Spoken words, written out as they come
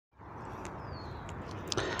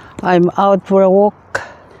I'm out for a walk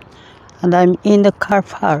and I'm in the car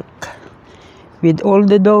park with all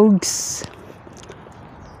the dogs.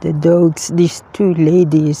 The dogs, these two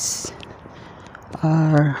ladies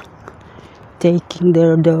are taking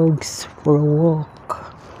their dogs for a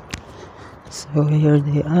walk. So here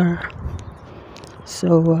they are.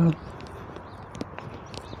 So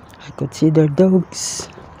I could see their dogs.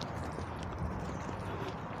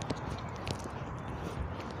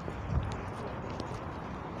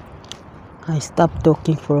 I stopped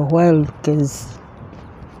talking for a while because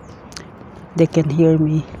they can hear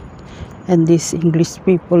me, and these English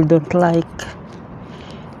people don't like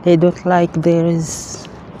there is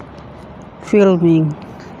filming.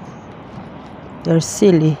 They're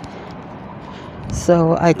silly.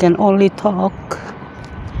 So I can only talk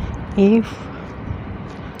if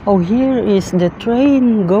here is the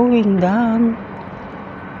train going down.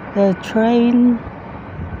 The train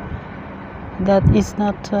that is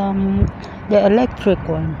not the electric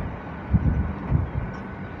one.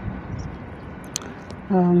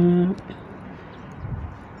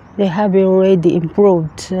 They have already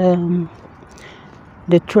improved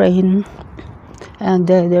the train, and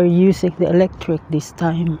they're using the electric this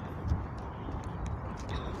time.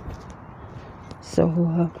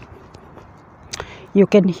 So you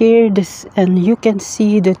can hear this and you can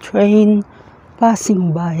see the train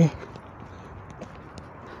passing by.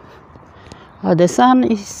 The sun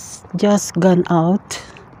is just gone out.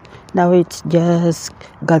 Now it's just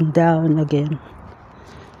gone down again.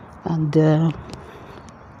 And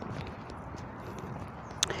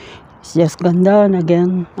it's just gone down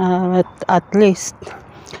again. At least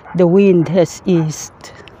the wind has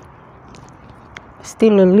eased.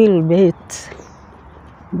 Still a little bit,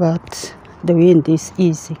 but the wind is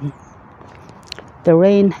easing. The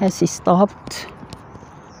rain has stopped,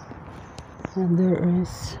 and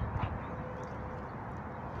as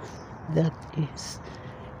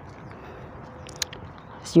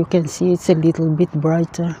you can see, it's a little bit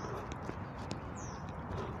brighter.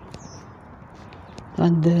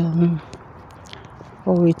 And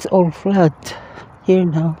it's all flood here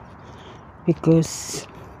now because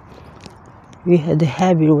we had a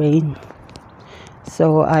heavy rain.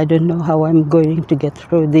 So I don't know how I'm going to get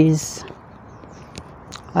through this.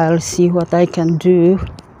 I'll see what I can do,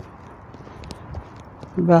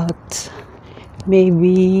 but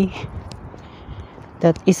maybe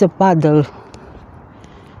that is a paddle,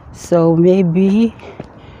 so maybe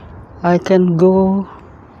I can go.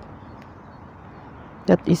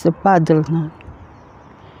 That is a paddle now,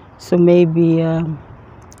 so maybe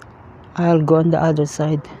I'll go on the other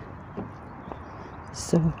side.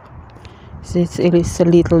 So it is a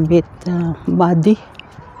little bit muddy,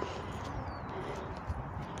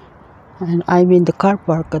 and I'm in the car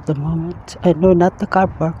park at the moment. No, not the car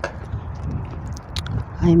park.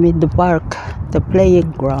 I'm in the park, the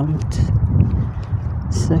playing ground.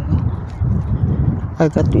 So I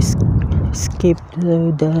got to skip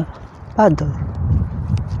the paddle.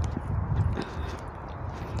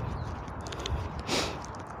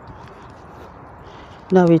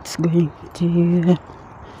 Now it's going to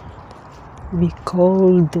be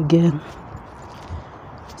cold again.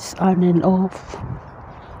 It's on and off.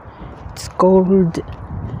 It's cold,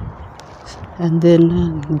 and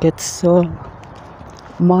then gets so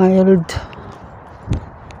mild,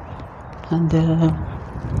 and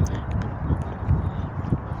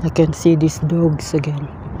I can see these dogs again.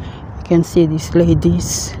 I can see these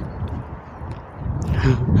ladies.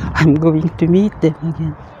 I'm going to meet them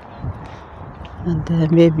again,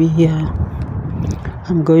 and maybe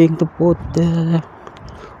I'm going to put the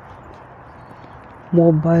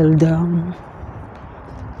mobile down.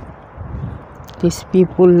 These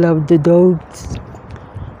people love the dogs.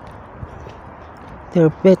 Their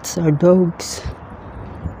pets are dogs,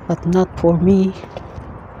 but not for me,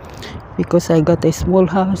 because I got a small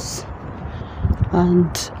house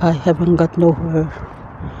and I haven't got nowhere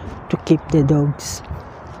to keep the dogs.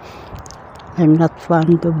 I'm not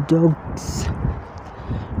fond of dogs,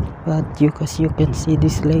 but because you can see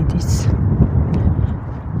these ladies,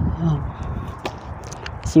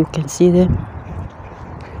 as you can see them.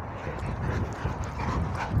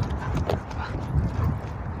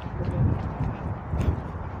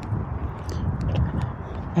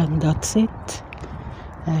 And that's it.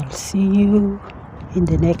 I'll see you in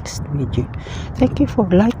the next video. Thank you for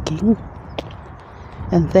liking,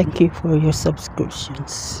 and thank you for your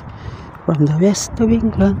subscriptions. From the west of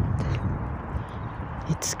England,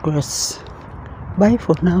 it's Chris. Bye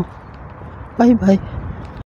for now. Bye bye.